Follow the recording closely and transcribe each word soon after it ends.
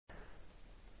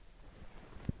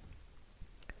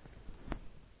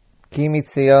Ki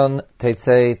Mitzion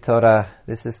Teitzei Torah.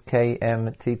 This is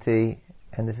KMTT,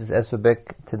 and this is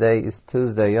Esubek. Today is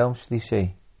Tuesday, Yom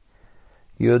Shlishi,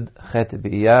 Yud Chet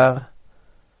B'Iyar,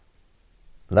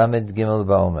 Lamed Gimel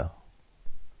Ba'omer.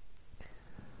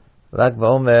 Lag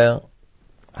Ba'omer,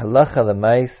 Halacha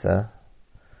L'Maisa,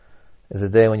 is a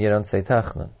day when you don't say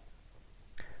Tachnun.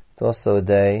 It's also a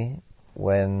day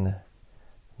when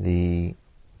the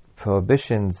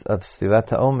prohibitions of Sfirat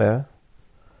HaOmer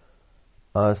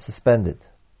are suspended,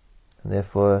 and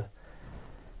therefore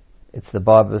it's the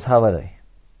barber's holiday,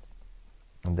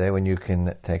 a day when you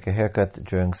can take a haircut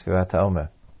during Sfirat HaOmer.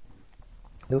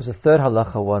 There was a third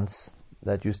halacha once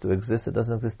that used to exist. It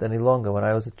doesn't exist any longer. When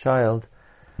I was a child,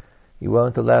 you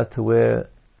weren't allowed to wear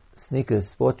sneakers,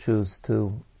 sport shoes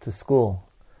to school,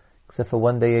 except for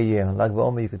one day a year. On Lag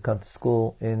BaOmer, you could come to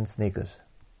school in sneakers.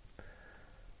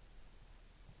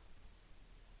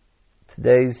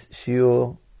 Today's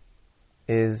shiur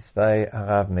is by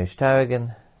Harav Meir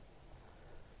Taragin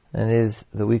and is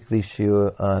the weekly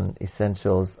shiur on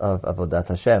essentials of Avodat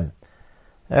Hashem.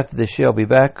 After the shiur, I'll be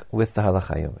back with the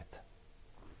Halacha Yomit.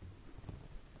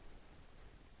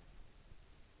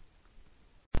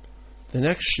 The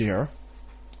next shiur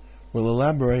will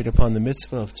elaborate upon the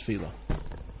mitzvah of tefillah,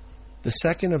 the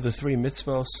second of the three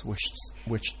mitzvahs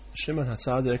which Shimon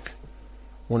HaTzadik,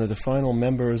 one of the final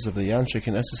members of the Anshe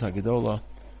Knesset HaGedolah,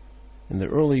 in the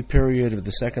early period of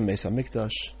the second Beis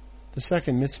HaMikdash, the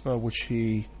second mitzvah which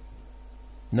he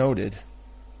noted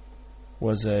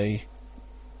was a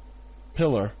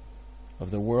pillar of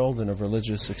the world and of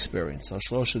religious experience. Al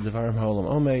Shlosha Devarim Ha'olam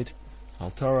Omeid,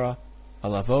 Al Torah,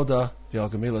 Al Avoda, V'al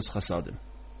Gemilas Chasadim.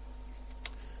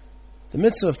 The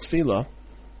mitzvah of tefillah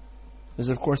is,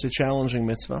 of course, a challenging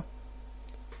mitzvah.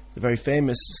 The very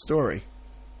famous story,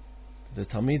 the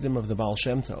Talmidim of the Baal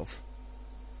Shem Tov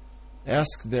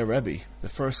asked their Rebbe, the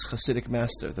first Hasidic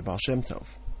master, the Baal Shem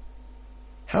Tov,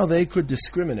 how they could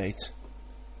discriminate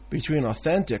between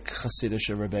authentic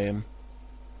Hasidic Rebbeim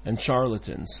and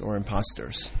charlatans or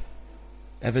imposters.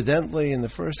 Evidently, in the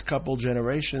first couple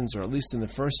generations, or at least in the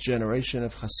first generation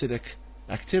of Hasidic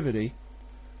activity,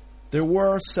 there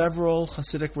were several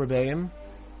Hasidic Rebbeim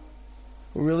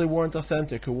who really weren't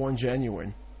authentic, who weren't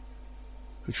genuine,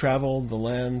 who traveled the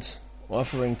land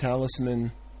offering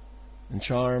talisman and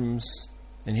charms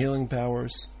and healing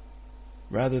powers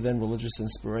rather than religious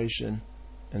inspiration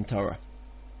and Torah.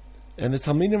 And the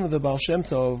Talmidim of the Baal Shem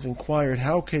Tov inquired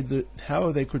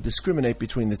how they could discriminate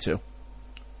between the two.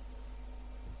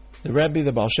 The Rebbe,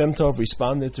 the Baal Shem Tov,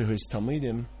 responded to his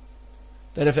Talmidim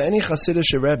that if any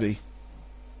Hasidic Rebbe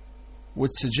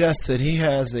would suggest that he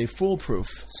has a foolproof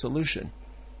solution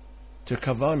to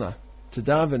kavana, to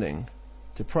davening,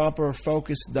 to proper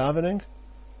focused davening,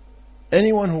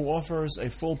 anyone who offers a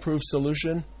foolproof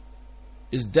solution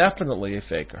is definitely a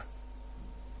faker,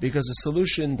 because a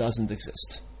solution doesn't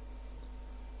exist.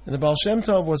 And the Baal Shem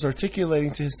Tov was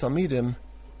articulating to his Talmidim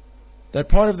that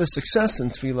part of the success in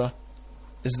tefillah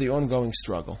is the ongoing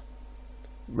struggle,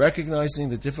 recognizing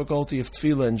the difficulty of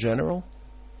tefillah in general,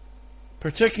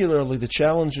 particularly the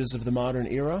challenges of the modern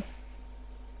era,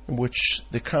 in which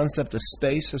the concept of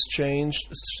space has changed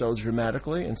so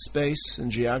dramatically, and space and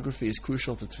geography is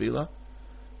crucial to tefillah.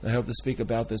 I hope to speak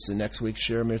about this in next week's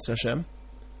Shir Mirz Hashem.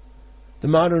 The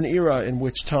modern era in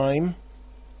which time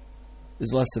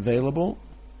is less available,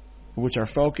 in which our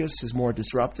focus is more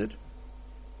disrupted.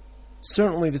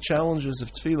 Certainly the challenges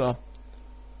of tefillah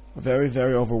are very,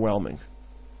 very overwhelming.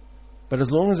 But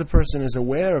as long as a person is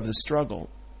aware of the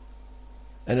struggle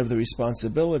and of the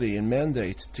responsibility and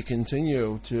mandate to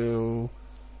continue to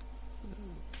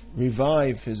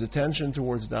revive his attention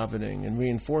towards davening and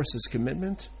reinforce his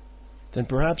commitment, then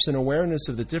perhaps an awareness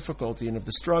of the difficulty and of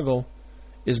the struggle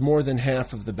is more than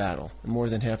half of the battle, and more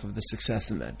than half of the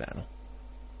success in that battle.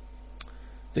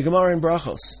 The Gemara in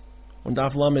Brachos, on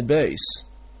Daf Lamed Beis,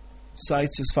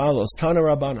 cites as follows: Tana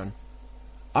Rabbanan,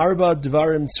 Arba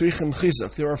Dvarim Tzrichim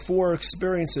Chizuk. There are four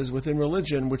experiences within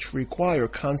religion which require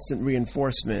constant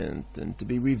reinforcement and to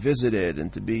be revisited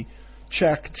and to be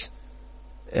checked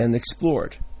and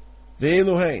explored.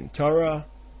 Ve'eluhein, Torah,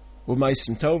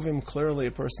 U'maisim Tovim. Clearly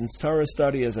a person's Torah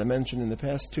study, as I mentioned in the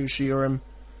past two shiurim,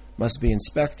 must be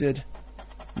inspected,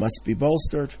 must be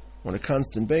bolstered on a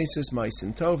constant basis.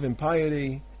 Maisim Tovim,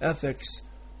 piety, ethics,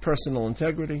 personal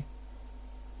integrity.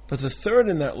 But the third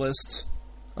in that list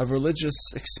of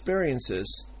religious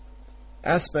experiences,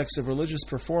 aspects of religious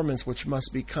performance which must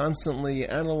be constantly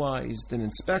analyzed and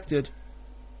inspected,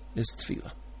 is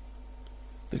tefillah.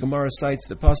 The Gemara cites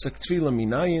the pasuk Tefillah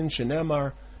minayin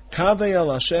shenemar Kaveh el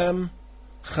Hashem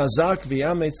chazak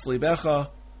v'yametz libecha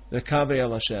the Kaveh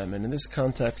El Hashem. And in this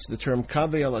context, the term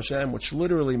Kaveh El Hashem, which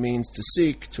literally means to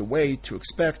seek, to wait, to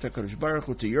expect HaKadosh Baruch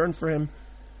Hu, to yearn for Him,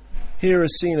 here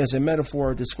is seen as a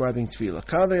metaphor describing tefillah.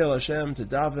 Kaveh El Hashem, to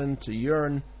daven, to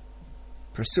yearn,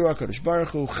 pursue HaKadosh Baruch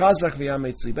Hu, Chazak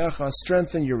v'yametz libecha,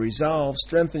 strengthen your resolve,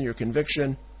 strengthen your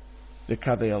conviction, the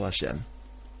Kaveh El Hashem.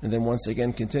 And then once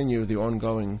again continue the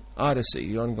ongoing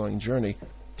odyssey, the ongoing journey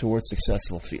towards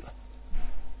successful tefillah.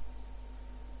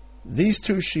 These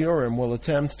two shiurim will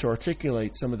attempt to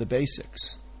articulate some of the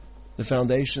basics, the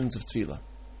foundations of tefillah.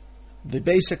 The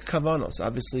basic kavanos.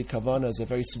 Obviously, kavana is a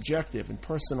very subjective and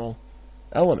personal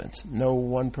element. No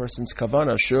one person's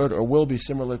kavana should or will be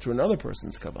similar to another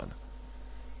person's kavana.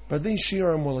 But these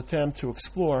shiurim will attempt to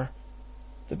explore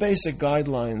the basic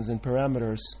guidelines and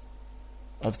parameters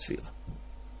of tefillah.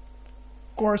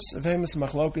 Of course, a famous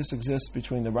machlokus exists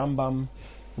between the Rambam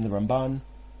and the Ramban,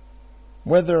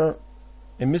 whether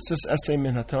a mitzvahs esay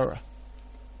min haTorah,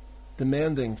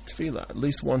 demanding tefillah at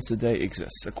least once a day,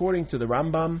 exists. According to the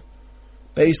Rambam,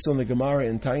 based on the Gemara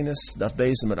in Tainus, Daf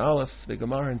Beis Amud Aleph, the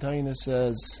Gemara in Tainus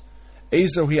says,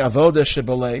 Ezo hi avoda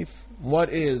shebalev,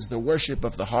 what is the worship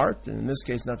of the heart? And in this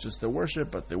case, not just the worship,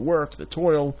 but the work, the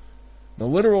toil, the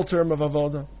literal term of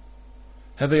avoda.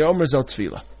 Hevei omer zal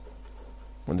tefillah.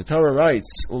 When the Torah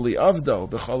writes, Uli avdo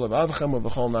b'chol avavchem u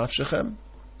b'chol nafshechem,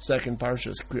 second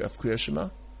parsha of Kriyas Shema,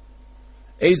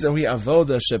 Ezo hi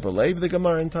avoda shebalev, the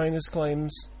Gemara in Tainus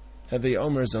claims, Hevei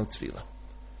omer zal tefillah.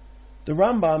 The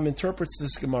Rambam interprets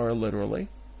this Gemara literally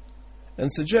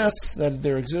and suggests that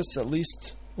there exists at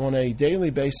least on a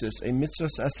daily basis a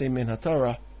mitzvahs esay min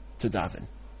haTorah to daven.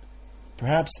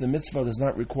 Perhaps the mitzvah does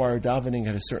not require davening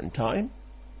at a certain time.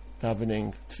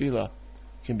 Davening, tefillah,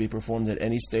 can be performed at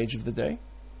any stage of the day.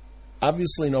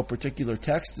 Obviously, no particular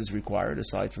text is required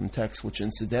aside from texts which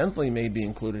incidentally may be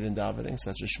included in davening,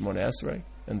 such as Shemona Esrei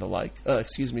and the like.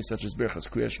 Such as Birchas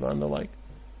Kriyas Shema and the like.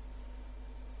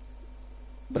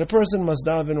 But a person must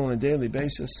daven on a daily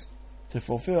basis to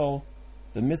fulfill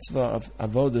the mitzvah of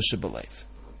avodah shebalev.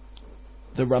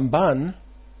 The Ramban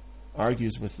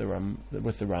argues with the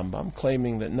Rambam,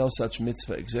 claiming that no such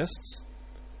mitzvah exists.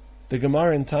 The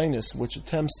Gemara in Tainus, which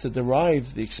attempts to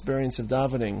derive the experience of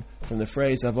davening from the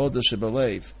phrase avodah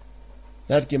shebalev,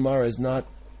 that Gemara is not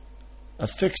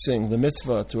affixing the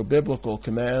mitzvah to a biblical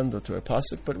command or to a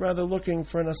pasuk, but rather looking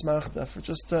for an asmachta, for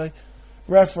just a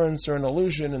reference or an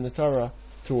allusion in the Torah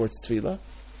towards tefillah.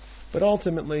 But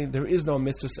ultimately, there is no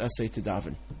mitzvahs esay to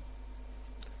daven.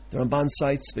 The Ramban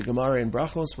cites the Gemara in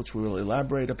Brachos, which we will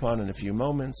elaborate upon in a few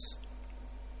moments.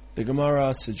 The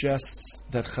Gemara suggests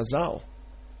that Chazal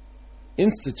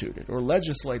instituted or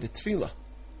legislated tefillah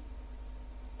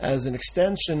as an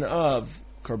extension of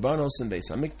Korbanos and Beis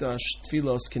Hamikdash,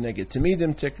 tefillos keneged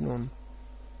tamidim tiknun,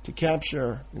 to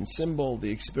capture and symbol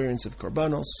the experience of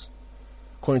Korbanos.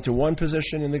 According to one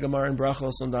position in the Gemara in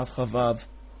Brachos on Daf Chavav,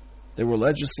 they were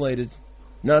legislated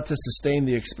not to sustain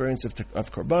the experience of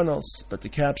Korbanos, but to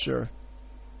capture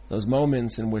those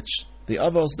moments in which the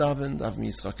Avos davened, Avmi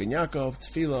Yitzchak and Yaakov,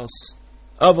 Tfilos,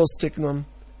 Avos Tiknun.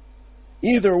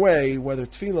 Either way, whether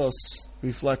Tfilos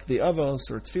reflect the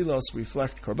Avos or Tfilos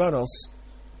reflect Korbanos,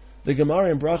 the Gemara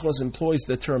in Brachos employs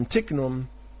the term Tiknun,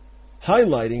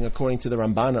 highlighting, according to the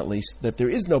Ramban at least, that there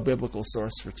is no biblical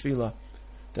source for Tfilah,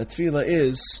 that Tfilah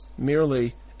is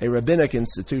merely a rabbinic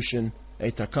institution,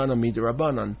 a takana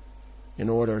midrabanan, in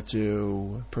order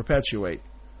to perpetuate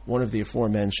one of the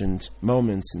aforementioned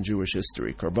moments in Jewish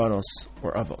history, Korbanos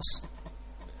or Avos.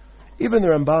 Even the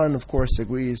Ramban, of course,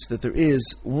 agrees that there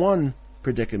is one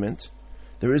predicament,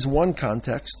 there is one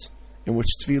context in which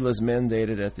Tfilah is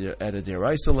mandated at a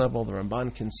deraisa level. The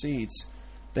Ramban concedes,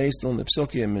 based on the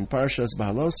Psukim in Parshas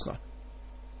Bahaloscha,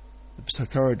 the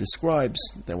Torah describes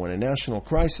that when a national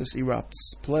crisis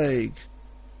erupts, plague,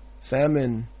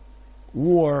 famine,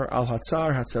 war,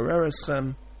 al-hatzar,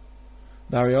 hatzarereschem,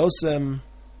 bariosem,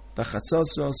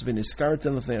 bachatzotsos,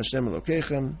 v'niskartem l'fnei Hashem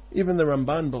Elokechem, even the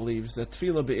Ramban believes that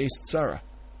tefillah be'es tzara,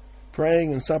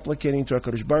 praying and supplicating to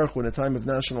HaKadosh Baruch Hu in a time of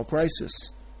national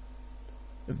crisis,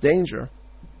 of danger,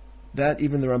 that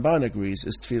even the Ramban agrees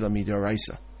is tefillah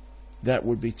midoraisa. That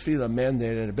would be tefillah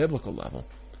mandated at a biblical level.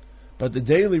 But the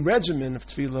daily regimen of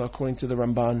tefillah, according to the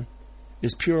Ramban,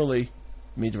 is purely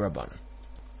midrabanan.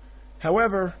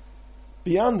 However,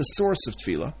 beyond the source of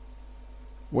tefillah,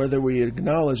 whether we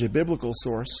acknowledge a biblical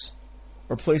source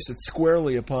or place it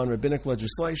squarely upon rabbinic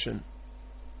legislation,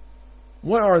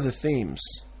 what are the themes?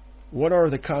 What are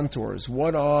the contours?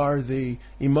 What are the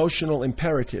emotional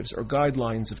imperatives or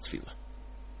guidelines of tefillah?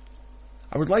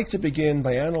 I would like to begin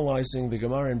by analyzing the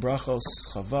Gemara in Brachos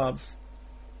Chavav.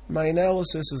 My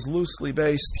analysis is loosely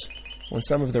based on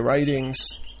some of the writings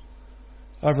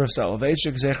Avrav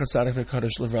Soloveitchik, Zecher Tzadik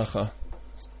V'Kadosh Levracha.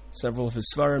 Several of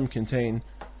his svarim contain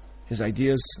his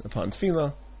ideas upon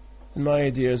tefillah, and my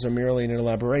ideas are merely an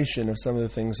elaboration of some of the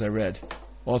things I read,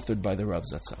 authored by the Rav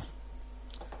Zatzal.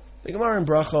 The Gemara in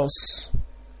Brachos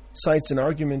cites an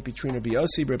argument between Rabbi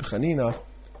Yossi Reb Chanina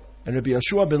and Rabbi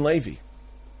Yeshua ben Levi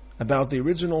about the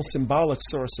original symbolic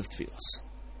source of tefillos.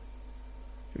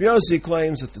 Rabbi Yossi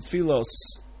claims that the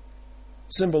tefillos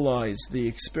symbolize the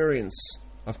experience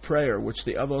of prayer which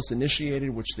the Avos initiated,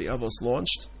 which the Avos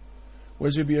launched,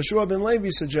 whereas Rabbi Yeshua ben Levi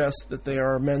suggests that they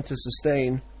are meant to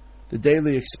sustain the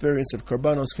daily experience of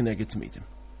Korbanos Keneged Tamidim.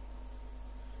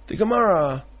 The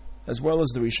Gemara, as well as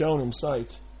the Rishonim,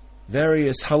 cite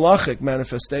various halachic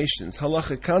manifestations,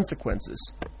 halachic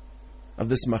consequences of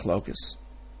this machlokus.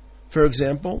 For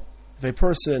example, if a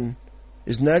person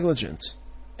is negligent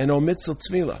and omits the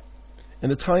tefillah,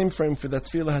 and the time frame for that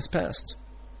tefillah has passed,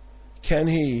 can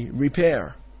he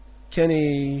repair? Can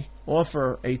he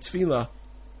offer a tefillah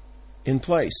in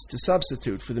place to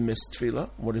substitute for the missed tefillah,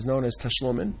 what is known as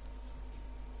tashlumin?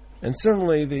 And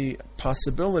certainly the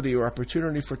possibility or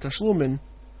opportunity for tashlumin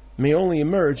may only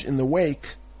emerge in the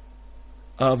wake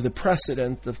of the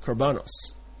precedent of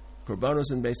korbanos.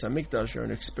 Korbanos in Beis HaMikdash are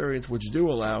an experience which do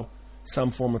allow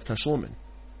some form of tashlumin.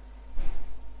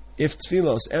 If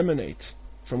tefillos emanate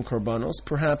from korbanos,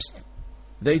 perhaps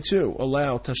they too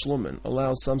allow tashlumin,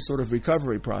 allow some sort of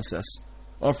recovery process,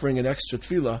 offering an extra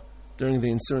tefillah during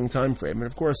the ensuing time frame. And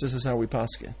of course, this is how we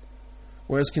paskin.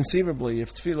 Whereas conceivably,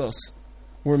 if tefillos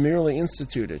were merely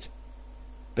instituted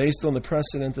based on the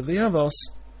precedent of the Avos,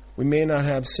 we may not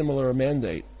have similar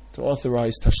mandate to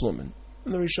authorize tashlumin.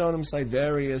 And the Rishonim cite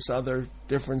various other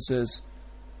differences,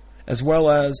 as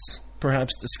well as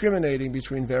perhaps discriminating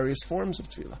between various forms of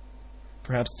tefillah.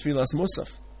 Perhaps tefillas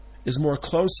musaf is more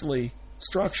closely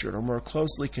structured or more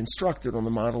closely constructed on the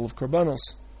model of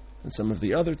korbanos than some of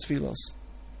the other tefillos.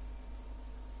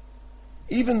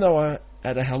 Even though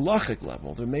at a halachic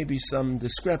level there may be some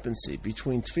discrepancy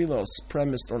between tefillos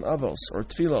premised on avos or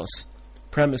tefillos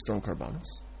premised on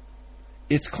korbanos,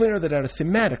 it's clear that at a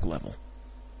thematic level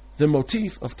the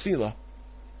motif of tefillah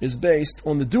is based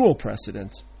on the dual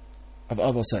precedent of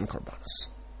avos and korbanos.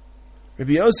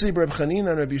 Rabbi Yossi, Reb Chanina,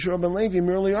 and Rabbi Yeshua ben Levi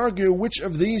merely argue which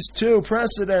of these two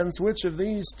precedents, which of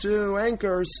these two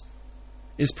anchors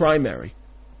is primary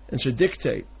and should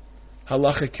dictate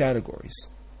halachic categories.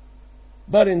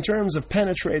 But in terms of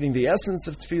penetrating the essence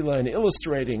of tefillah and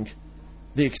illustrating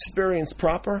the experience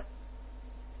proper,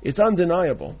 it's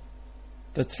undeniable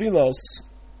that tefillos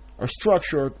are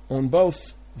structured on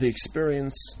both the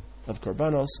experience of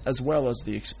korbanos as well as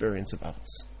the experience of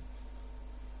avos.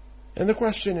 And the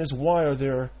question is, why are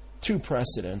there two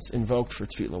precedents invoked for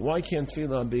tefillah? Why can't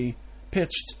tefillah be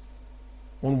pitched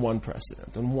on one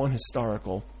precedent, on one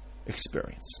historical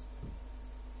experience?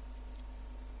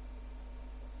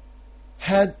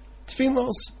 Had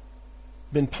tefillos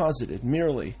been posited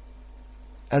merely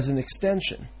as an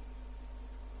extension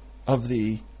of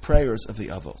the prayers of the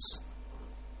avos,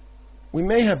 we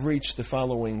may have reached the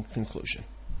following conclusion,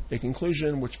 a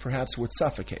conclusion which perhaps would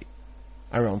suffocate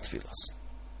our own tefillos.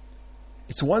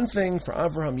 It's one thing for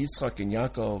Avraham, Yitzchak, and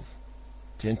Yaakov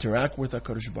to interact with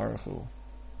HaKadosh Baruch Hu,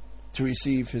 to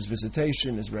receive His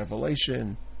visitation, His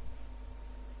revelation,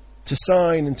 to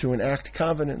sign and to enact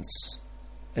covenants,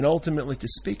 and ultimately to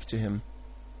speak to Him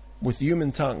with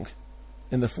human tongue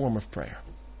in the form of prayer.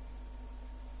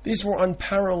 These were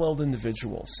unparalleled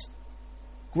individuals,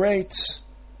 great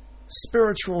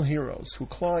spiritual heroes who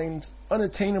climbed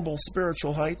unattainable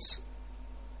spiritual heights,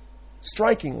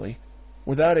 strikingly,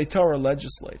 without a Torah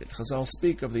legislated. Chazal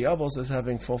speak of the Avos as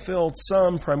having fulfilled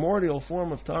some primordial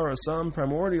form of Torah, some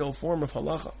primordial form of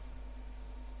halacha.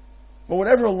 But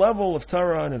whatever level of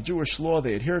Torah and of Jewish law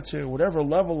they adhered to, whatever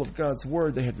level of God's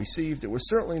word they had received, it was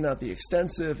certainly not the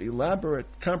extensive, elaborate,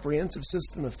 comprehensive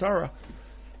system of Torah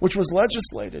which was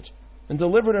legislated and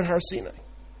delivered at Har Sinai.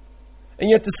 And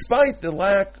yet, despite the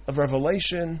lack of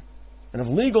revelation and of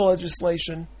legal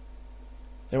legislation,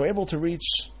 they were able to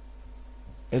reach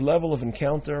a level of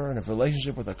encounter and of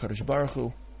relationship with HaKadosh Baruch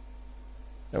Hu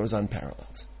that was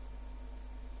unparalleled.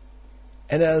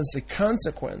 And as a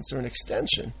consequence or an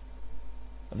extension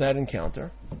of that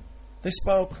encounter, they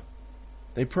spoke,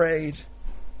 they prayed,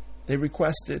 they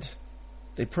requested,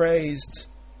 they praised,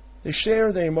 they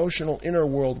shared their emotional inner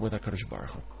world with HaKadosh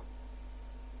Baruch Hu.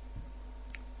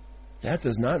 That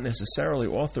does not necessarily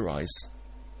authorize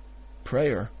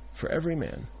prayer for every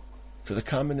man, for the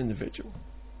common individual.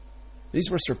 These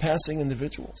were surpassing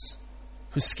individuals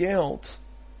who scaled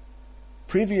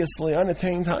previously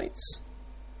unattained heights.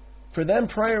 For them,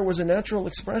 prayer was a natural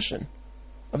expression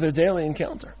of their daily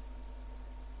encounter.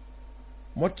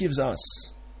 what gives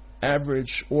us,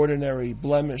 average, ordinary,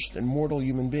 blemished, and mortal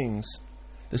human beings,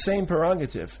 the same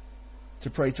prerogative to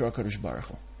pray to HaKadosh Baruch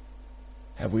Hu?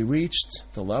 Have we reached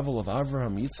the level of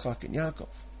Avraham, Yitzchak, and Yaakov?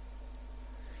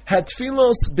 Had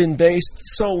tefillos been based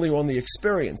solely on the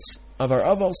experience of our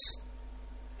avos,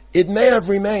 it may have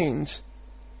remained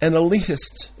an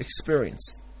elitist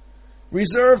experience,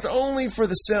 reserved only for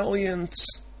the salient,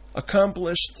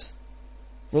 accomplished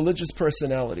religious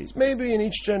personalities. Maybe in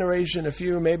each generation a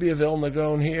few, maybe a Vilna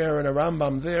Gaon here and a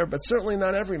Rambam there, but certainly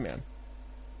not every man.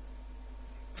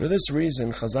 For this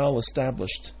reason, Chazal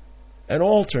established an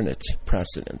alternate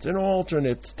precedent, an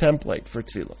alternate template for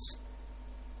tefillos,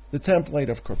 the template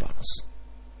of korbanos.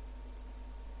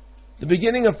 The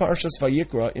beginning of Parshas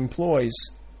Vayikra employs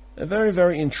a very,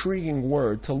 very intriguing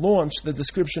word to launch the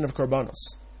description of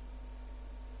korbanos.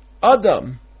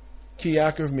 Adam ki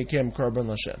yakrav mikem korban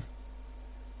Lashem.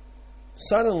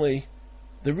 Suddenly,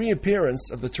 the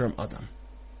reappearance of the term Adam.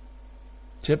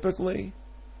 Typically,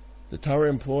 the Torah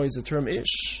employs the term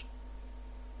Ish,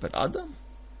 but Adam?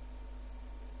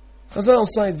 Chazal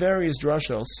cite various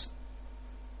drashos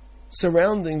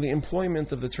surrounding the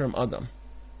employment of the term Adam.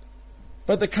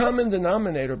 But the common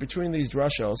denominator between these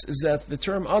drashos is that the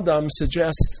term Adam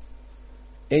suggests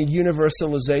a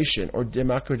universalization or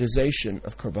democratization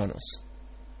of korbanos.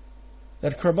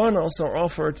 That korbanos are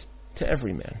offered to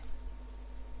every man.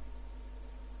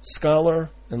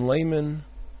 Scholar and layman,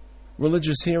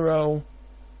 religious hero,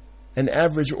 an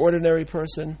average ordinary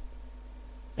person,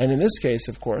 and in this case,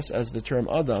 of course, as the term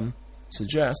Adam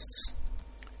suggests,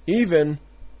 even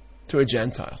to a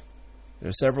Gentile. There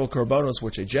are several korbanos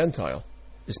which a Gentile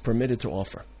is permitted to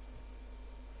offer.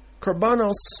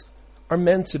 Korbanos are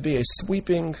meant to be a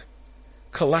sweeping,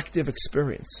 collective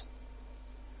experience.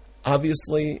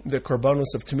 Obviously, the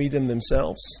korbanos of Tamidim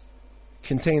themselves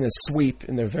contain a sweep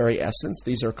in their very essence.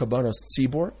 These are korbanos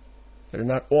tzibor, that are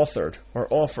not authored or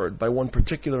offered by one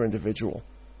particular individual,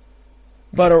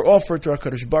 but are offered to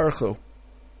HaKadosh Baruch Hu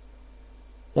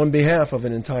on behalf of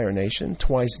an entire nation,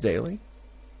 twice daily.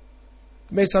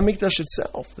 Beis HaMikdash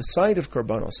itself, the site of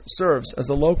korbanos, serves as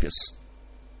the locus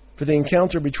for the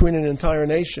encounter between an entire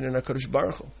nation and HaKadosh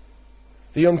Baruch Hu.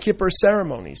 The Yom Kippur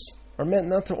ceremonies are meant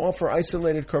not to offer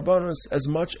isolated korbanos as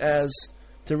much as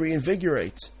to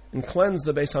reinvigorate and cleanse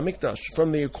the Beis HaMikdash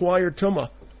from the acquired tumah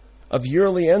of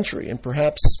yearly entry and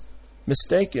perhaps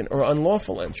mistaken or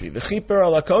unlawful entry. V'chiper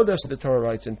ala kodesh, the Torah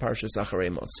writes in Parshas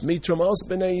Acharei Mos, mi tumos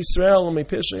b'nei Yisrael mi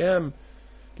pishehem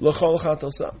l'chol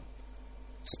chatosam,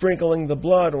 sprinkling the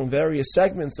blood on various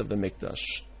segments of the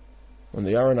Mikdash, on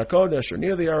the Aron HaKodesh or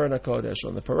near the Aron HaKodesh,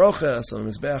 on the Paroches, on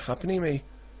the Mizbeach HaPnimi,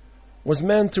 was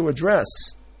meant to address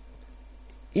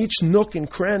each nook and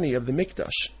cranny of the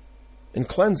Mikdash and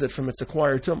cleanse it from its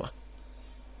acquired tumah.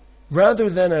 Rather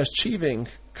than achieving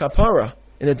kapara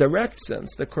in a direct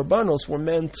sense, the korbanos were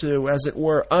meant to, as it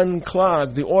were,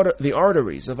 unclog the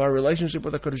arteries of our relationship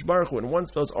with the HaKadosh Baruch Hu. And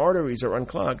once those arteries are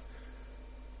unclogged,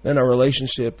 then our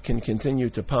relationship can continue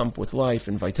to pump with life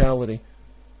and vitality,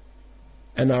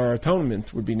 and our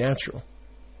atonement would be natural.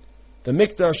 The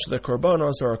Mikdash, the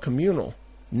korbanos, are a communal,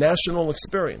 national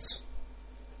experience.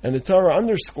 And the Torah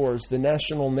underscores the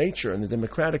national nature and the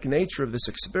democratic nature of this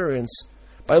experience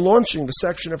by launching the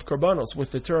section of korbanos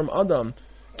with the term Adam,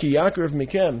 ki yakrav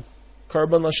mikem,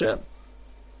 korban Lashem.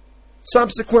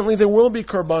 Subsequently, there will be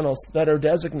korbanos that are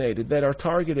designated, that are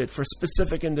targeted for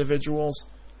specific individuals.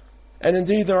 And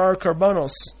indeed, there are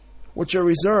korbanos which are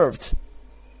reserved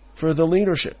for the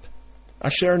leadership.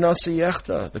 Asher Nasi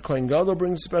Yechta, the Kohen Gadol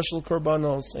brings special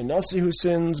korbanos. A Nasi who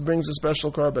sins brings a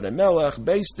special korban. A Melech,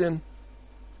 Beis Din.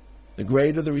 The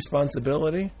greater the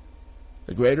responsibility,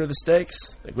 the greater the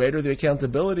stakes, the greater the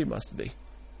accountability must be.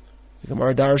 The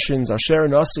Gemara darshins, Asher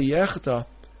Nasi Yechta,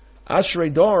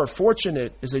 Ashrei Dor,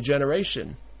 fortunate is a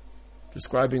generation,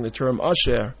 describing the term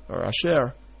Asher, or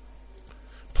Asher,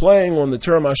 playing on the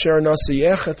term Asher Nasi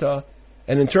Yechta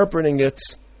and interpreting it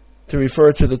to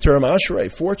refer to the term Ashrei.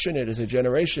 Fortunate is a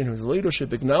generation whose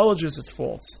leadership acknowledges its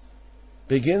faults,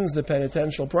 begins the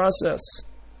penitential process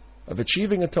of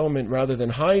achieving atonement rather than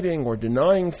hiding or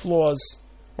denying flaws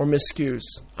or miscues.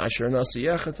 Asher Nasi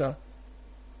Yechata.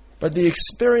 But the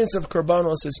experience of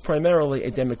korbanos is primarily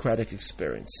a democratic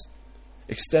experience,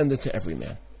 extended to every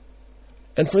man.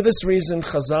 And for this reason,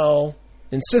 Chazal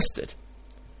insisted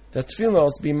that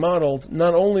tefillos be modeled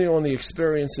not only on the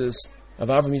experiences of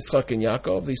Avraham, Yitzchak, and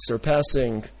Yaakov, these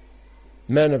surpassing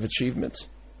men of achievement,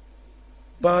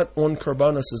 but on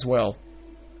korbanos as well,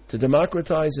 to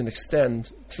democratize and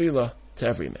extend tefillah to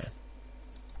every man.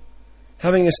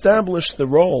 Having established the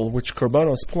role which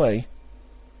korbanos play,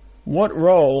 what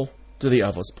role do the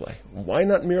avos play? Why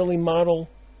not merely model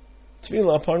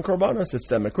Tefillah upon korbanos. It's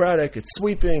democratic, it's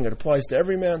sweeping, it applies to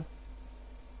every man.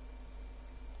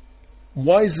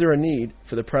 Why is there a need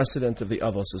for the precedent of the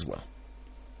avos as well?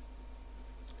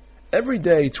 Every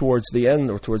day towards the end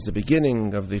or towards the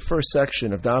beginning of the first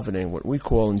section of davening, what we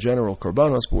call in general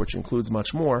korbanos, but which includes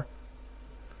much more,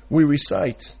 we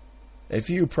recite a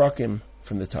few prakim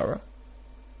from the Torah,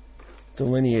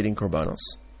 delineating korbanos,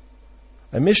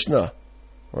 a mishnah,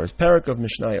 or a parak of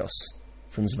mishnayos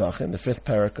from Zvachim, the fifth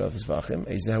parak of Zvachim,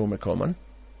 Ezehu Mekoman,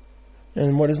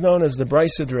 and what is known as the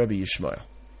Brisa de Rabbi Yishmael,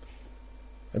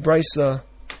 a Brisa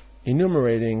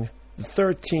enumerating the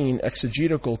 13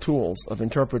 exegetical tools of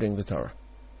interpreting the Torah,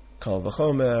 Kal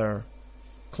V'chomer,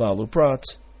 Klal Uprat,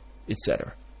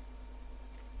 etc.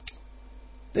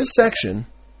 This section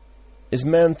is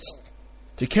meant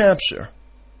to capture,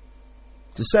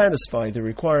 to satisfy the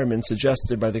requirements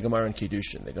suggested by the Gemara in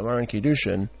Kiddushin. The Gemara in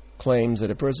Kiddushin claims that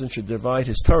a person should divide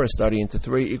his Torah study into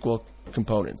 3 equal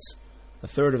components. A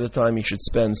third of the time he should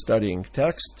spend studying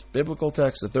text, biblical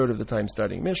text, a third of the time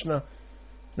studying Mishnah,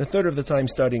 and a third of the time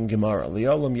studying Gemara.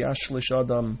 Li'olam yashlish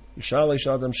adam, yishalish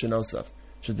adam shenosav.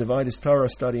 Should divide his Torah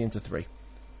study into 3.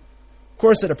 Of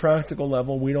course, at a practical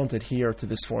level, we don't adhere to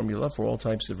this formula for all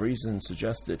types of reasons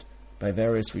suggested by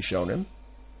various Rishonim.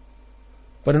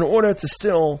 But in order to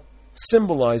still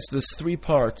symbolize this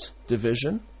 3-part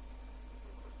division,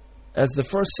 as the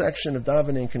first section of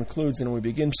davening concludes and we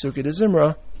begin Psukei de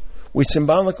Zimra, we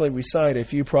symbolically recite a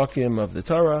few prakim of the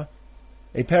Torah,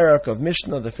 a parak of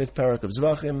Mishnah, the 5th parak of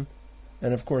Zvachim,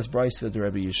 and of course Brisa de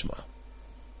Rabbi Yishmael,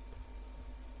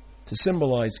 to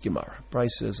symbolize Gemara.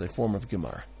 Brisa is a form of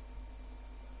Gemara.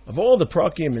 Of all the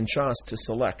prakim in Shas to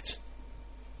select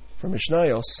for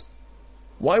Mishnayos,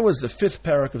 why was the 5th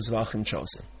parak of Zvachim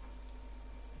chosen?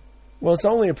 Well, it's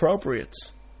only appropriate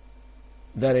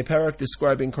that a parak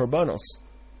describing korbanos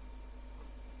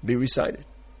be recited.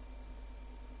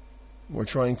 We're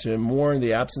trying to mourn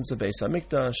the absence of Beis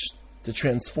HaMikdash, to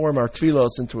transform our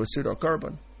tefillos into a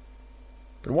pseudo-korban.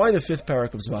 But why the 5th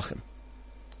parak of Zvachim?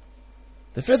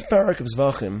 The 5th parak of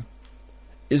Zvachim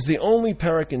is the only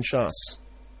parak in Shas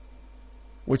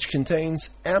which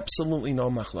contains absolutely no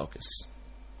machlokus.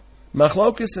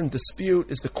 Machlokus and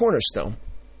dispute is the cornerstone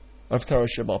of Torah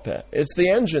Shebaal Peh. It's the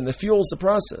engine that fuels the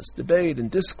process, debate and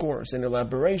discourse and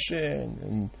elaboration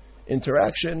and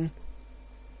interaction.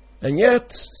 And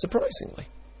yet, surprisingly,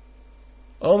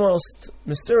 almost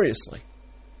mysteriously,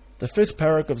 the 5th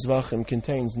parak of Zvachim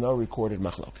contains no recorded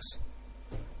machlokus.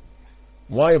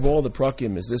 Why of all the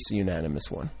prakim is this a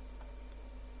unanimous one?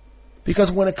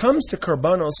 Because when it comes to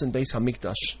korbanos and Beis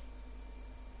HaMikdash,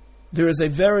 there is a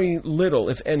very little,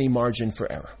 if any, margin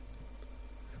for error.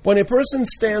 When a person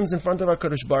stands in front of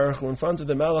HaKadosh Baruch Hu, in front of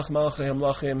the Melech Malchei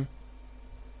HaMlachim,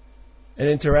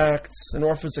 and interacts and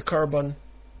offers a korban,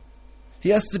 he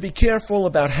has to be careful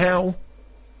about how,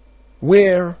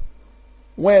 where,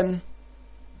 when.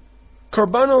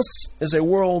 Korbanos is a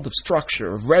world of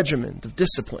structure, of regiment, of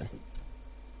discipline.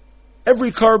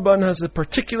 Every korban has a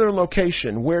particular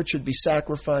location where it should be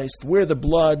sacrificed, where the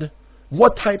blood,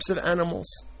 what types of animals.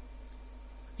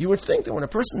 You would think that when a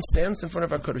person stands in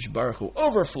front of HaKadosh Baruch Hu,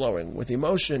 overflowing with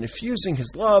emotion, effusing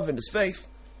his love and his faith,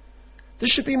 there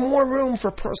should be more room for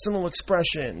personal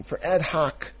expression, for ad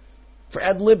hoc, for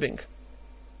ad-libbing.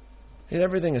 And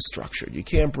everything is structured. You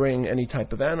can't bring any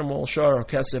type of animal, shar,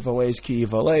 kesef, oez, ki,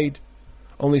 valed,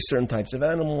 only certain types of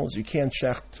animals. You can't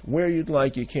shecht where you'd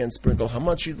like. You can't sprinkle how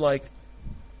much you'd like.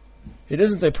 It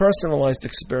isn't a personalized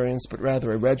experience, but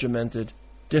rather a regimented,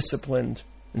 disciplined,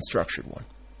 and structured one.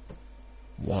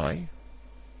 Why?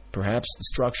 Perhaps the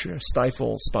structure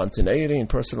stifles spontaneity and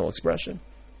personal expression.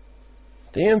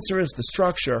 The answer is the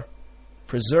structure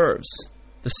preserves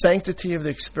the sanctity of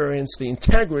the experience, the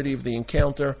integrity of the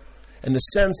encounter, and the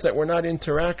sense that we're not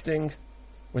interacting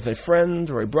with a friend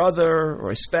or a brother or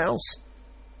a spouse,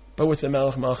 but with the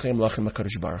Melech Malchei HaMlachim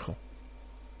HaKadosh Baruch Hu,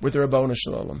 with the Ribono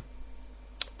Shel Olam,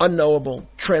 unknowable,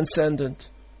 transcendent,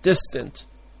 distant,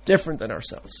 different than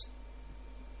ourselves.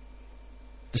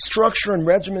 The structure and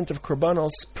regiment of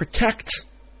korbanos protect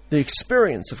the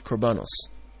experience of korbanos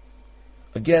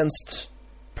against,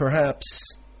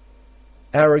 perhaps,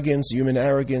 arrogance,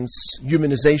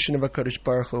 humanization of HaKadosh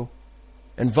Baruch Hu,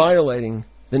 and violating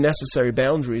the necessary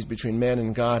boundaries between man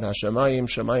and God, Hashemayim,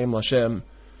 Shemayim Lashem,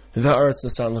 V'ha'aretz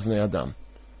Nasan L'vnei Adam.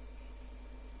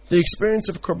 The experience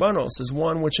of korbanos is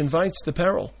one which invites the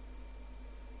peril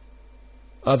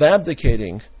of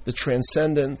abdicating the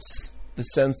transcendence, the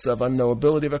sense of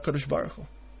unknowability of HaKadosh Baruch Hu.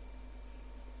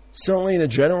 Certainly in a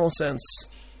general sense,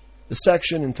 the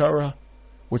section in Torah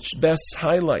which best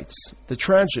highlights the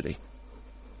tragedy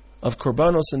of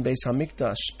korbanos and Beis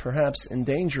HaMikdash perhaps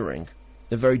endangering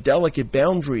the very delicate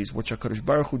boundaries which HaKadosh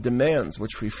Baruch Hu demands,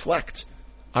 which reflect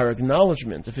our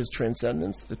acknowledgement of His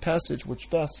transcendence. The passage which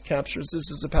best captures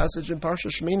this is the passage in Parsha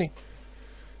Shmini.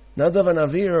 Nadav and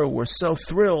Avir were so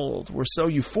thrilled, were so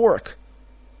euphoric,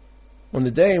 on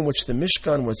the day in which the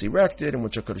Mishkan was erected, in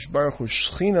which HaKadosh Baruch Hu's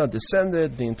Shechina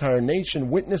descended. The entire nation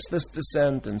witnessed this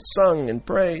descent and sung and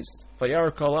praised,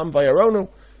 Vayar Kol Am Vayaronu,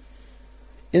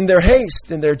 in their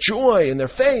haste, in their joy, in their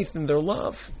faith, in their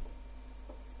love.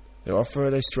 They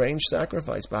offered a strange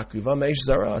sacrifice, Ba'akriva Meish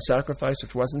Zara, a sacrifice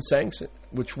which wasn't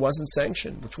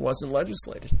sanctioned, which wasn't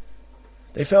legislated.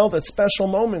 They felt that special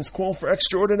moments call for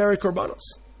extraordinary korbanos.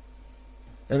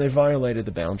 And they violated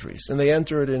the boundaries. And they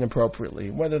entered inappropriately.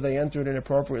 Whether they entered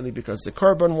inappropriately because the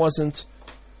korban wasn't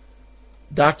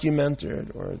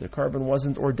documented or the korban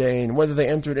wasn't ordained, whether they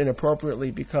entered inappropriately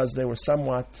because they were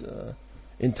somewhat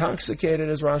intoxicated,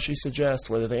 as Rashi suggests,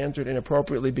 whether they entered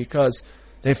inappropriately because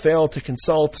they failed to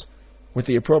consult with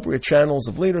the appropriate channels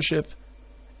of leadership.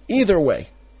 Either way,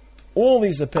 all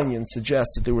these opinions suggest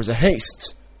that there was a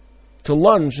haste to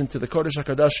lunge into the Kodesh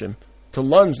HaKadoshim, to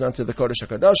lunge not to the Kodesh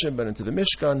HaKadoshim, but into the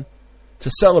Mishkan,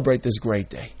 to celebrate this great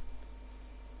day.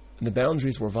 And the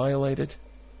boundaries were violated.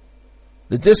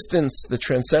 The distance, the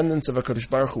transcendence of HaKadosh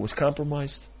Baruch Hu was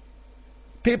compromised.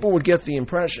 People would get the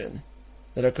impression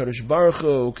that HaKadosh Baruch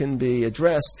Hu can be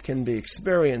addressed, can be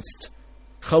experienced,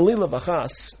 Chalila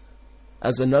B'chas,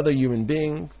 as another human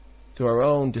being, through our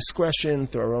own discretion,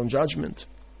 through our own judgment.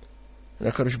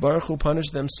 And HaKadosh Baruch Hu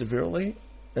punished them severely,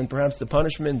 and perhaps the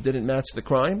punishment didn't match the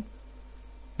crime,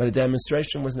 but a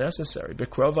demonstration was necessary.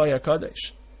 B'krovai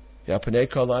HaKadosh, Yapanei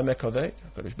Kolai Mekaveh,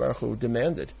 HaKadosh Baruch Hu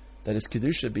demanded that His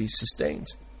Kedusha be sustained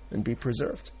and be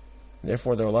preserved. And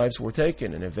therefore their lives were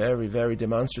taken in a very, very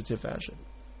demonstrative fashion.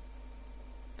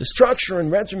 The structure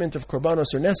and regiment of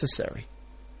korbanos are necessary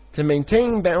to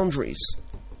maintain boundaries,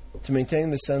 to maintain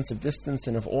the sense of distance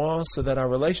and of awe, so that our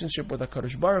relationship with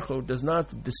HaKadosh Baruch Hu does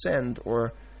not descend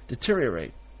or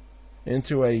deteriorate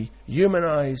into a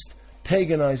humanized,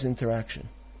 paganized interaction.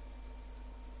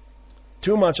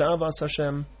 Too much Avas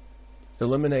Hashem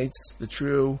eliminates the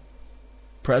true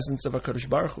presence of HaKadosh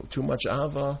Baruch Hu. Too much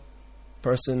Ava,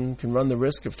 person can run the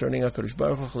risk of turning HaKadosh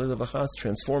Baruch Hu, Chalila V'chas,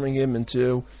 transforming him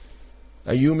into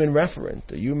a human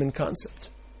referent, a human concept.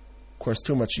 Of course,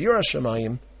 too much Yirah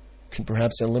Shamayim can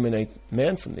perhaps eliminate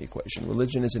man from the equation.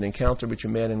 Religion is an encounter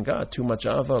between man and God. Too much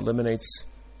Ava eliminates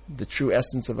the true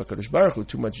essence of HaKadosh Baruch Hu.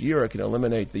 Too much Yirah can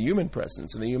eliminate the human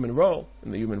presence and the human role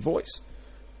and the human voice.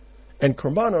 And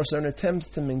korbanos are an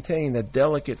attempt to maintain that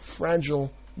delicate,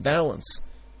 fragile balance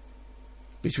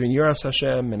between Yiras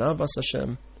Hashem and Avas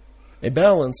Hashem, a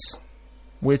balance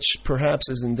which perhaps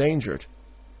is endangered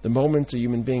the moment a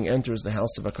human being enters the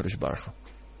house of HaKadosh Baruch Hu.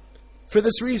 For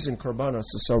this reason, korbanos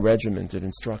is so regimented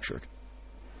and structured.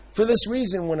 For this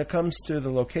reason, when it comes to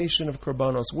the location of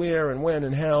korbanos, where and when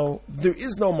and how, there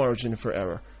is no margin for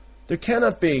error. There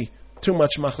cannot be too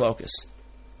much machlokus.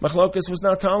 Machlokus was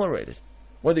not tolerated.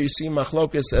 Whether you see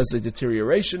machlokus as a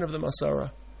deterioration of the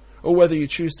Masara, or whether you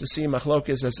choose to see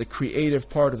machlokus as a creative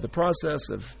part of the process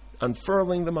of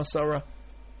unfurling the Masara,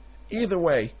 either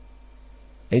way,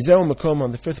 Ezeu Makom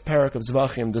on the 5th parak of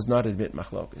Zvachim does not admit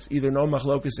machlokus. Either no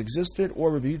machlokus existed,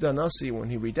 or Rabbi Yehuda Nasi, when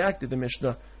he redacted the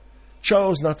Mishnah,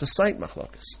 chose not to cite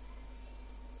machlokus.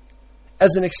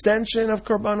 As an extension of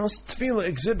korbanos, tefillah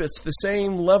exhibits the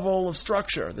same level of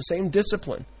structure, the same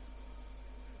discipline.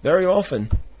 Very often,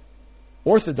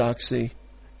 orthodoxy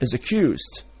is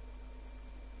accused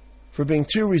for being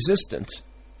too resistant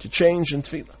to change in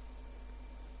tefillah.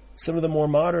 Some of the more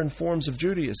modern forms of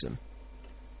Judaism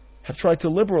have tried to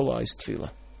liberalize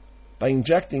tefillah by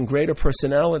injecting greater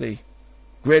personality,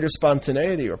 greater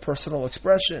spontaneity or personal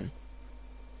expression,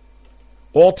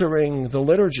 altering the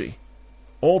liturgy,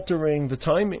 altering the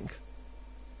timing,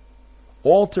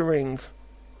 altering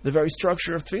the very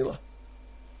structure of tefillah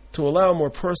to allow a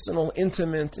more personal,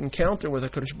 intimate encounter with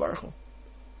HaKadosh Baruch Hu.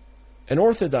 And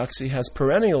orthodoxy has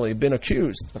perennially been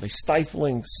accused of a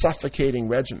stifling, suffocating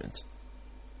regiment,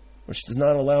 which does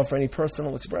not allow for any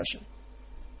personal expression.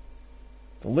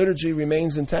 The liturgy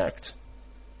remains intact.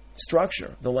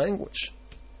 Structure, the language.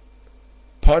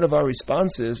 Part of our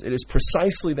response is, it is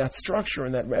precisely that structure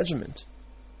and that regiment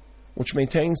which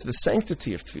maintains the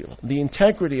sanctity of tefillah, the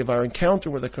integrity of our encounter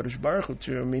with HaKadosh Baruch Hu,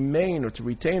 to remain or to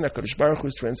retain HaKadosh Baruch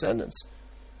Hu's transcendence,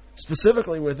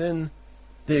 specifically within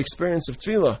the experience of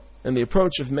tefillah and the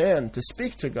approach of man to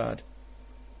speak to God,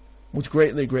 which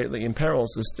greatly, greatly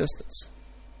imperils this distance.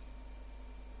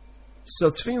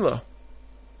 So tefillah,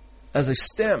 as a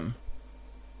stem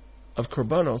of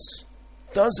korbanos,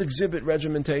 does exhibit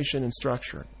regimentation and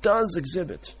structure, does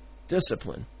exhibit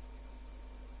discipline.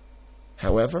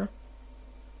 However,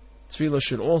 tefillah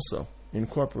should also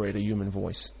incorporate a human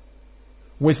voice.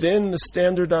 Within the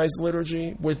standardized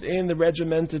liturgy, within the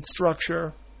regimented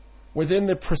structure, within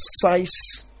the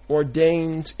precise,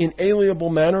 ordained, inalienable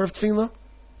manner of tefillah,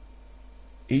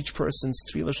 each person's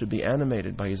tefillah should be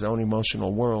animated by his own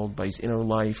emotional world, by his inner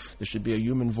life. There should be a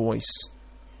human voice.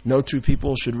 No two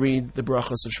people should read the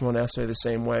brachas of Shemona Esrei the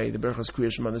same way, the brachas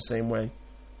Kriya Shema the same way.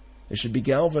 They should be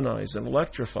galvanized and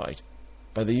electrified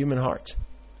by the human heart.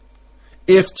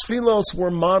 If tefillos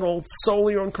were modeled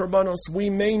solely on korbanos, we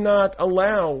may not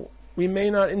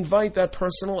invite that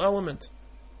personal element.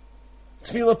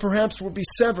 Tefillah perhaps would be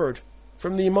severed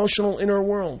from the emotional inner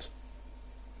world.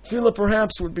 Tefillah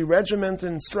perhaps would be regimented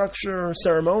in structure,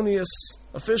 ceremonious,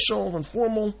 official, and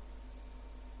formal,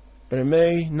 but it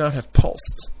may not have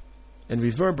pulsed and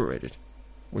reverberated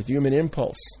with human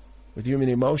impulse, with human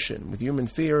emotion, with human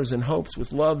fears and hopes,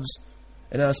 with love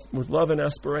and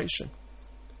aspiration.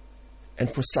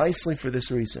 And precisely for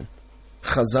this reason,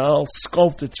 Chazal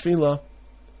sculpted tefillah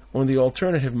on the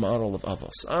alternative model of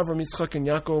Avos. Avram, Yitzchak, and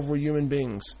Yaakov were human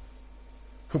beings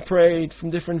who prayed from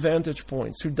different vantage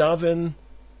points, who daven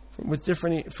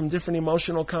from different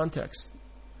emotional contexts.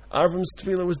 Avram's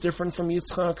tefillah was different from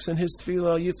Yitzchak's, and his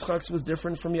tefillah, Yitzchak's, was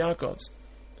different from Yaakov's.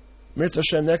 Mirz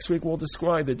Hashem, next week we'll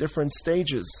describe the different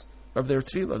stages of their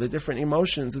tefillah, the different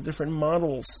emotions, the different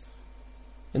models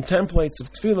and templates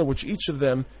of tefillah which each of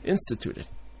them instituted.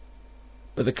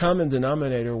 But the common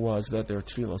denominator was that their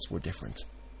tefillos were different.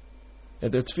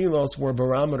 That their tefillos were a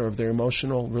barometer of their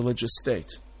emotional, religious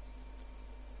state.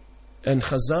 And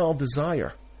Chazal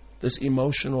desire this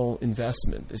emotional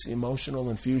investment, this emotional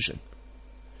infusion.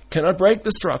 Cannot break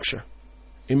the structure.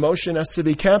 Emotion has to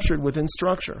be captured within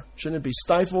structure. Shouldn't be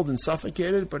stifled and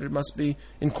suffocated, but it must be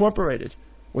incorporated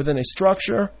within a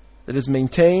structure that is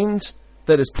maintained,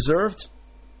 that is preserved,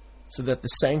 so that the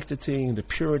sanctity and the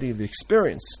purity of the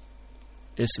experience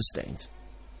is sustained.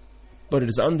 But it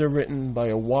is underwritten by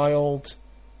a wild,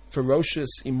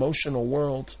 ferocious, emotional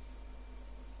world,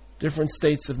 different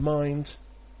states of mind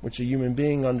which a human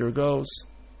being undergoes,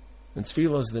 and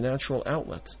tefillah is the natural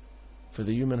outlet for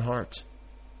the human heart,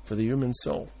 for the human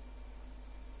soul.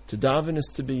 To daven is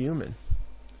to be human.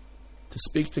 To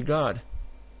speak to God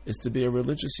is to be a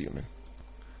religious human.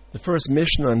 The first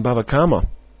Mishnah in Bava Kama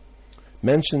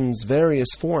mentions various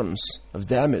forms of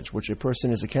damage which a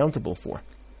person is accountable for.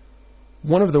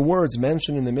 One of the words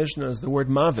mentioned in the Mishnah is the word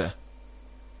maveh.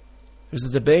 There's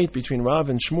a debate between Rav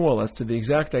and Shmuel as to the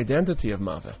exact identity of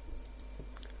maveh.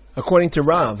 According to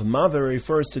Rav, maveh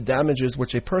refers to damages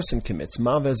which a person commits.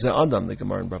 Maveh ze adam, the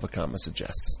Gemara in Bava Kama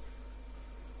suggests.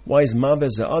 Why is maveh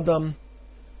ze adam?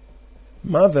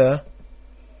 Maveh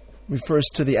refers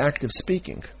to the act of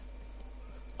speaking.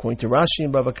 According to Rashi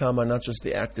in Bava Kama, not just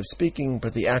the act of speaking,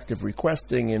 but the act of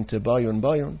requesting into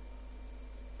bayun.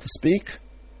 To speak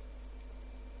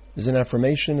is an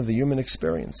affirmation of the human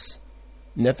experience.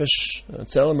 Nefesh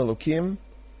Tzelem Elokim,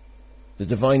 the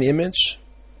divine image,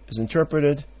 is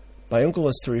interpreted by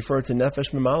Onkelos to refer to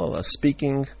Nefesh Mimalala, a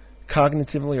speaking,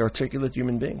 cognitively articulate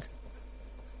human being.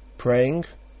 Praying,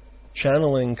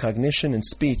 channeling cognition and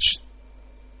speech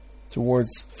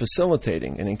towards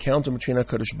facilitating an encounter between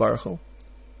HaKadosh Baruch Hu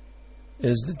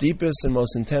is the deepest and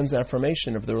most intense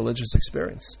affirmation of the religious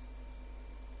experience.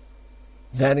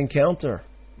 That encounter,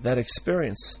 that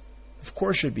experience, of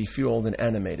course should be fueled and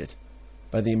animated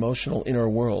by the emotional inner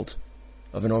world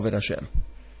of an Oved Hashem.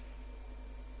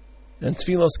 And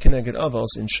Tfilos Keneged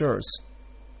Avos ensures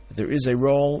that there is a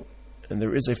role and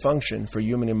there is a function for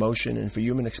human emotion and for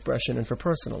human expression and for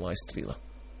personalized Tfilah.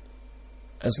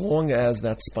 As long as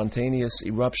that spontaneous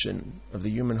eruption of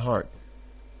the human heart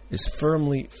is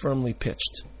firmly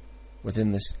pitched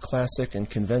within the classic and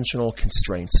conventional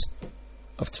constraints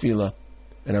of Tfilah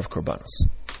and of Korbanos.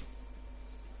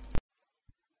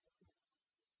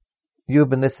 You've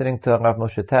been listening to Rav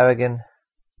Moshe Taragin,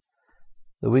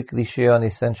 the weekly shir on the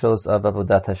essentials of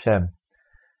Avodat Hashem.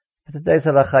 For today's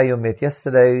Halacha Yomit,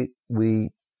 yesterday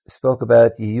we spoke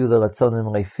about Yiyu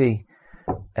L'Ratzonim Reifi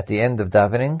at the end of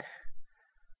davening,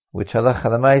 which Halacha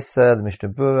L'Maisa, the Mishnah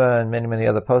Berurah, and many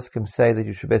other poskim say that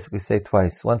you should basically say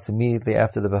twice. Once immediately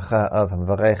after the bracha of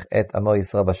Hamarech et Amo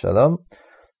Yisrael B'Shalom,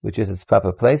 which is its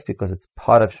proper place because it's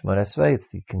part of Shemona Esrei, it's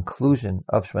the conclusion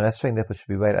of Shemona Esrei, and therefore it should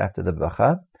be right after the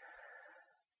bracha.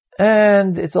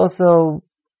 And it's also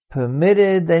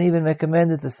permitted and even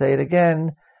recommended to say it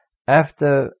again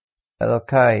after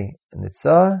Elokai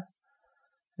Nitzah,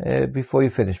 before you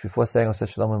finish, before saying Oseh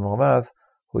Shalom and Mormav,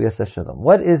 Hu Yaseh Shalom.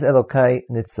 What is Elokai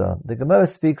Nitzah? The Gemara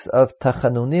speaks of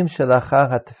Tachanunim Shelachar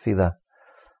HaTefillah,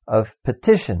 of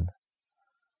petition,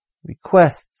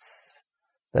 requests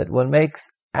that one makes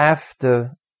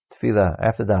after tefillah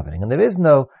after davening. And there is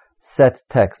no set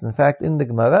text. In fact, in the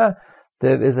Gemara,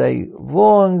 there is a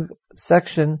long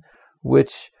section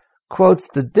which quotes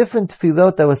the different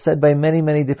tefillot that were said by many,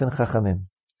 many different chachamim.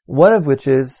 One of which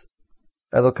is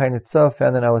Elokai Nitzah,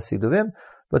 found in our Sidurim,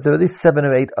 but there are at least 7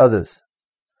 or 8 others.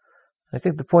 I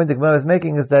think the point the Gemara is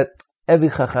making is that every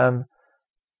chacham,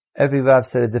 every Rav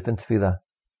said a different tefillah.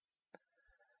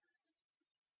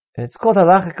 And it's called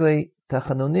halachically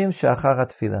tachanunim she'achar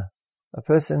tefillah. A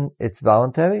person, it's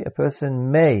voluntary, a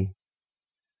person may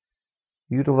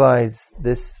utilize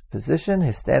this position,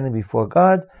 his standing before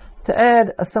God, to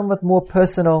add a somewhat more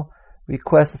personal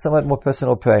request, a somewhat more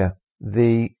personal prayer.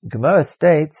 The Gemara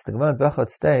states, the Gemara in Brachot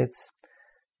states,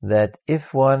 that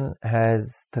if one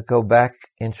has to go back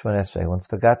in Shemon Esrei, one's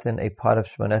forgotten a part of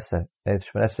Shemon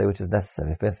Esrei which is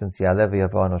necessary, for instance, Ya'aleh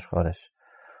v'yavo Rosh Chodesh,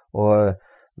 or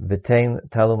V'tein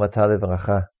talu matale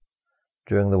v'racha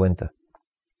during the winter.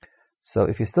 So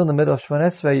if you're still in the middle of Shemon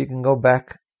Esrei, you can go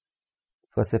back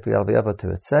for Sefer Ya'aleh to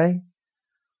Ritzei,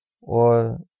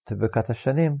 or to Birkat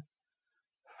HaShanim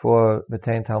for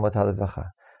V'tein talu matale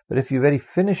v'racha. But if you already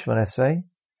finished Shemon Esrei,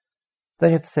 then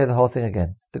you have to say the whole thing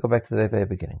again, to go back to the very, very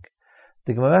beginning.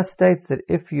 The Gemara states that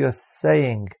if you're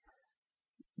saying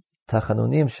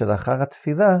Tachanunim Shelachar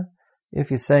Tefillah,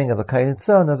 if you're saying Elokai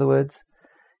Nitzah, in other words,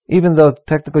 even though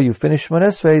technically you finished Shemon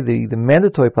Esrei, the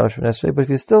mandatory part of Shemon Esrei, but if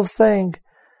you're still saying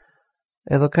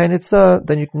Elokai Nitzah,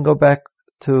 then you can go back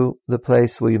to the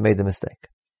place where you made the mistake.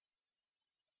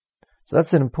 So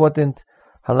that's an important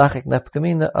halachic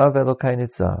nafkamina of Elokai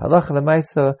Nitzah. Halacha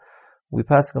lemaisa, we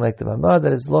pass like the Ramah,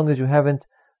 that as long as you haven't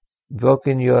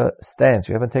broken your stance,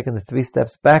 you haven't taken the 3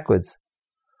 steps backwards,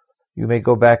 you may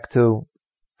go back to,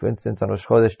 for instance, on Rosh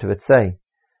Chodesh to Ritzei,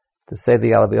 to say the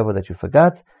Ya'aleh v'yavo that you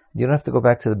forgot. You don't have to go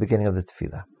back to the beginning of the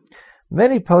tefillah.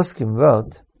 Many poskim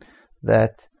wrote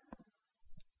that,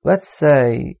 let's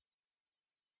say,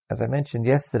 as I mentioned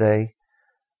yesterday,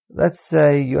 let's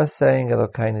say you're saying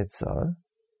Elokai Nitzah,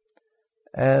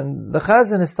 and the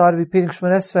Chazan has started repeating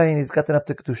Shemon Esrei and he's gotten up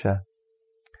to Kedusha.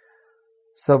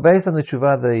 So based on the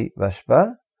Tshuva, the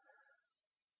Rashba,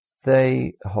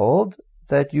 they hold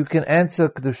that you can answer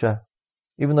Kedusha,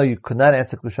 even though you could not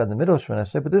answer Kedusha in the middle of Shemon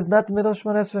Esrei, but this is not the middle of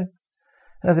Shemon Esrei.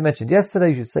 And as I mentioned yesterday,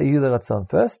 you should say Yulei Ratzon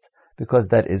first, because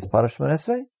that is part of Shemon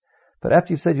Esrei. But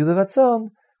after you've said Yulei Ratzon,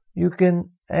 you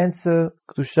can answer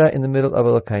Kedusha in the middle of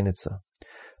Elokai Nitzah.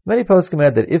 Many poskim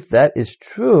add that if that is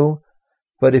true,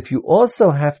 but if you also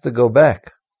have to go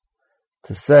back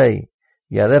to say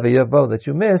Ya'aleh v'yavo that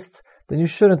you missed, then you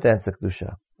shouldn't answer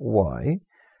Kedusha. Why?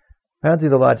 Apparently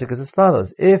the logic is as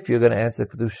follows. If you're going to answer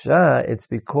Kedusha, it's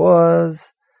because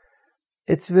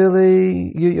it's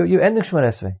really, you're ending Shemon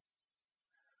Esrei.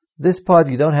 This part,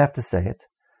 you don't have to say it.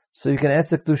 So you can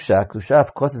answer Kedusha. Kedusha,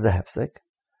 of course, is a hefsek.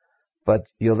 But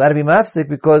you're allowed to be mafsik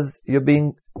because you're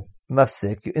being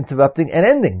mafsik. You're interrupting and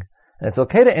ending. And it's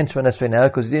okay to end Shemon Esrei now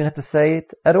because you didn't have to say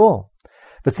it at all.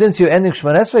 But since you're ending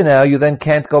Shemon Esrei now, you then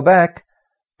can't go back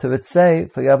to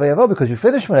Ritzei for Ya'aleh v'yavo because you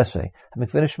finished Shemon Esrei. Having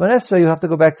finished Shemon Esrei, you have to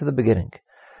go back to the beginning.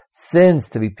 Since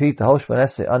to repeat the whole Shemon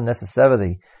Esrei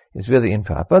unnecessarily is really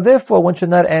improper, therefore one should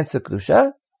not answer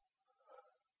Kedusha.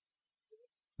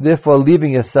 Therefore,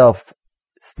 leaving yourself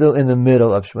still in the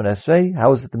middle of Shemon Esrei.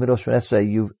 How is it the middle of Shemon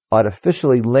Esrei? You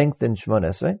artificially lengthened Shemon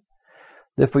Esrei.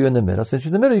 Therefore, you're in the middle. Since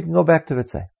you're in the middle, you can go back to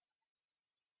Ritzei.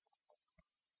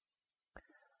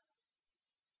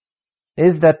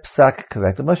 Is that psak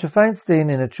correct? Moshe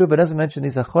Feinstein in a Tshuva doesn't mention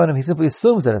these achronim. He simply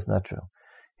assumes that it's not true.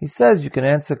 He says you can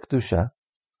answer Kedusha,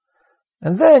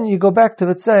 and then you go back to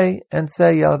Ritzei and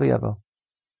say Ya'aleh v'yavo.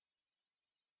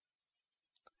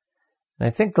 And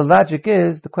I think the logic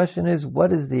is, the question is,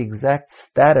 what is the exact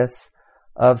status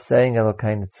of saying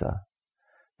Elokai Nitzah?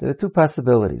 There are 2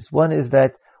 possibilities. One is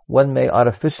that one may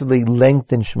artificially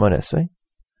lengthen Shemon Esrei,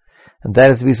 and that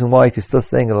is the reason why if you're still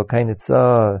saying Elokai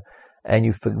Nitzah, and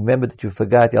you remember that you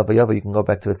forgot Ya'aleh v'yavo, you can go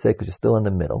back to Ritzei because you're still in the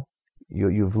middle.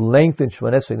 You've lengthened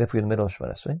Shemon Esrei, and therefore you're in the middle of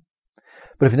Shemon Esrei.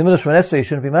 But if you're in the middle of Shemon Esrei, you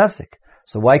shouldn't be mafsik.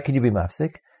 So why can you be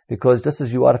mafsik? Because just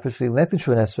as you artificially lengthen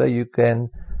Shemon Esrei, you can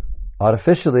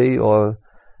artificially or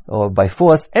by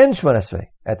force end Shemon Esrei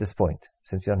at this point,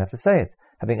 since you don't have to say it.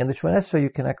 Having ended Shemon Esrei,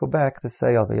 you cannot go back to say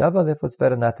Ya'aleh v'yavo, therefore it's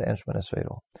better not to end Shemon Esrei at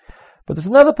all. But there's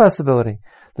another possibility.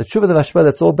 The Tshuva the Rashba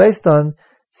that's all based on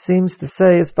seems to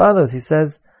say as follows. He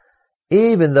says,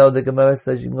 even though the Gemara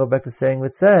says you can go back to saying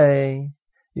Ritzei,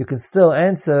 you can still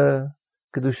answer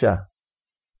Kedusha.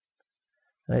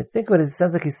 And I think what it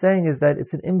sounds like he's saying is that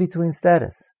it's an in-between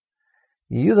status.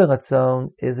 Yulei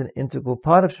Ratzon is an integral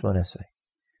part of Shemon Esrei.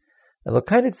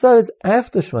 Elokai Nitzah is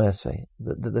after Shemon Esrei.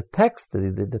 The text,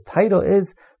 the title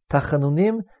is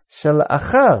Tachanunim Shel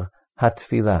Achar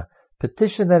HaTfilah.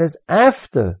 petition that is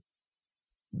after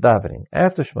davening,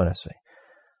 after Shemona Esrei.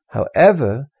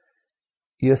 However,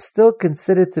 you're still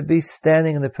considered to be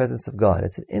standing in the presence of God.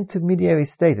 It's an intermediary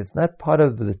state. It's not part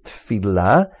of the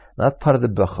tefillah, not part of the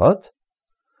brachot,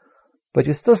 but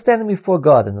you're still standing before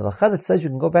God. And the Lacha that says you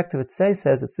can go back to Vitzei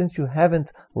says that since you haven't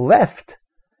left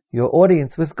your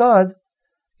audience with God,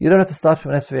 you don't have to start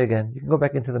Shemona Esrei again. You can go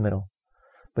back into the middle.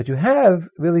 But you have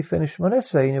really finished Shemona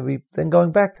Esrei, and you'll be then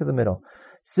going back to the middle.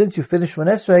 Since you finished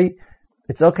Shemona Esrei,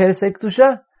 it's okay to say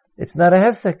Kedusha. It's not a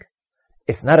hefsek.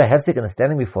 It's not a hefsek in the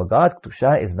standing before God.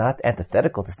 Kedusha is not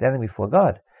antithetical to standing before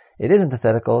God. It is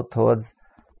antithetical towards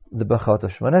the brachot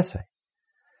of Shemona Esrei.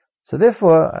 So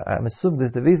therefore, I'm assuming this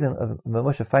is the reason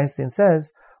Moshe Feinstein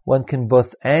says one can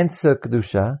both answer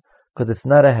Kedusha, because it's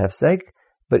not a hefsek,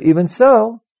 but even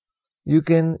so, you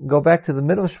can go back to the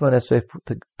middle of Shemona Esrei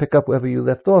to pick up wherever you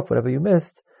left off, whatever you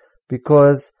missed,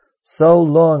 because so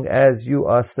long as you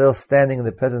are still standing in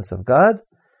the presence of God,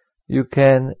 you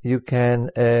can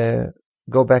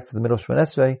go back to the middle of Shemona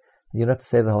Esrei, and you don't have to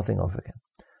say the whole thing over again.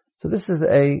 So this is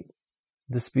a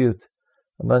dispute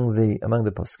among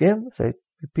the poskim. So I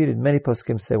repeated, many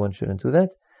poskim say one shouldn't do that.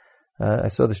 I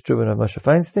saw the Strubin of Moshe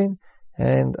Feinstein,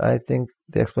 and I think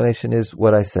the explanation is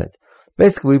what I said.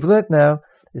 Basically, we've learned now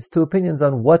is two opinions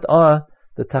on what are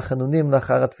the tachanunim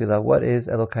lacharat tefillah. What is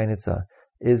Elokai Nitzah?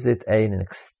 Is it an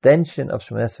extension of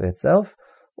Shemona Esrei itself,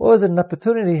 or is it an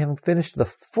opportunity, having finished the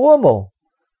formal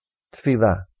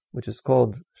tefillah, which is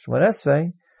called Shemona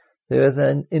Esrei, there is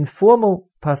an informal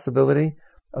possibility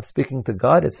of speaking to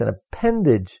God. It's an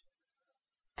appendage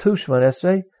to Shemona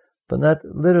Esrei, but not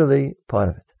literally part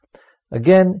of it.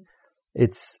 Again,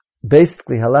 it's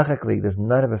basically halachically does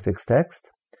not have a fixed text,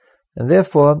 and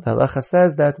therefore the halacha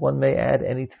says that one may add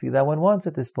any tefillah one wants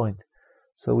at this point.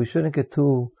 So we shouldn't get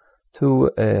too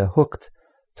hooked,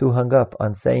 too hung up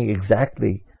on saying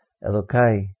exactly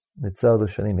Elokai Nitzah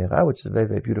L'Shani Meira, which is a very,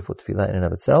 very beautiful tefillah in and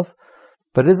of itself.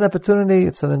 But it is an opportunity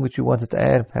if something which you wanted to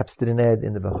add, perhaps didn't add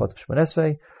in the brachot of Shemona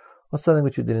Esrei, or something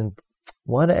which you didn't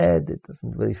want to add, it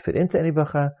doesn't really fit into any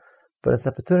bracha, but it's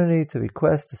an opportunity to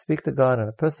request, to speak to God on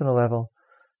a personal level,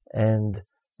 and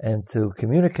to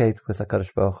communicate with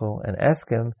HaKadosh Baruch Hu, and ask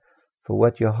Him for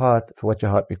what your heart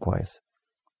requires.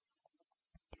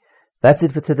 That's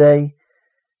it for today.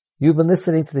 You've been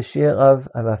listening to the shir of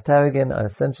Rav Taragin on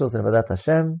Essentials in Avodat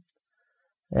Hashem,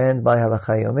 and by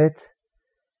Halacha Yomit.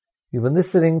 You've been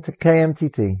listening to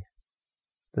KMTT,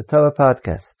 the Torah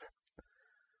podcast.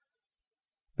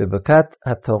 Bebekat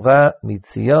HaTorah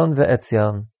Mitzion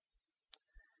ve'etzion.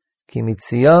 Ki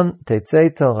Mitzion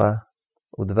tetzei Torah,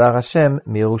 udvar Hashem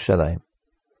miYerushalayim.